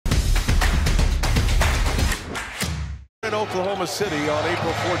in Oklahoma City on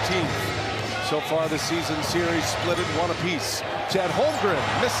April 14th. So far this season series split at 1 apiece. CHET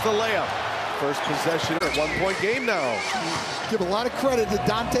Holmgren missed the layup. First possession at 1-point game now. Give a lot of credit to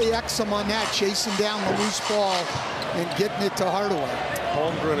Dante Exum on that, chasing down the loose ball and getting it to Hardaway.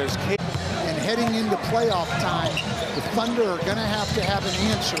 Holmgren is capable. And heading into playoff time, the Thunder are going to have an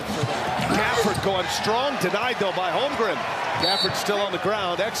answer for that. Gafford going strong, denied though by Holmgren. Gafford still on the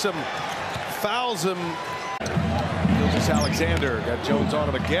ground. Exum fouls him. Gilgeous Alexander got Jones on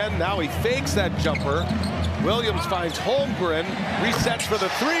him again. Now he fakes that jumper. Williams finds Holmgren, resets for the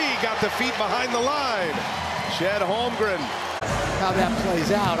three, got the feet behind the line. CHET Holmgren. How that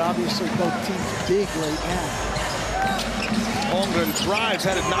plays out, obviously both teams big right now. Holmgren drives,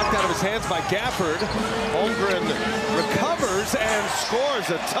 had it knocked out of his hands by Gafford. Holmgren recovers and scores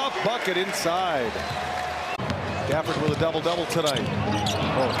a tough bucket inside. Gafford with a double-double tonight.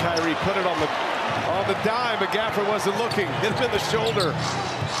 Oh, Kyrie put it on the dime, but Gafford wasn't looking. Hit him in the shoulder.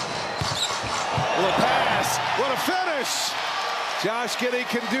 Little pass, what a finish! Josh Giddey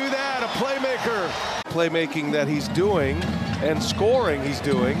can do that, a playmaker. Playmaking that he's doing and scoring he's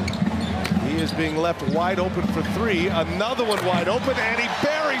doing. He is being left wide open for three. Another one wide open, and he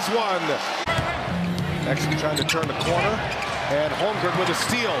buries one. Exum trying to turn the corner, and Holmgren with a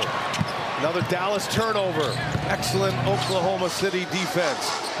steal. Another Dallas turnover. Excellent Oklahoma City defense.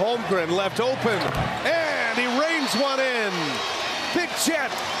 Holmgren left open, and he reins one in. Big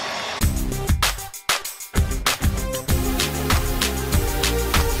CHET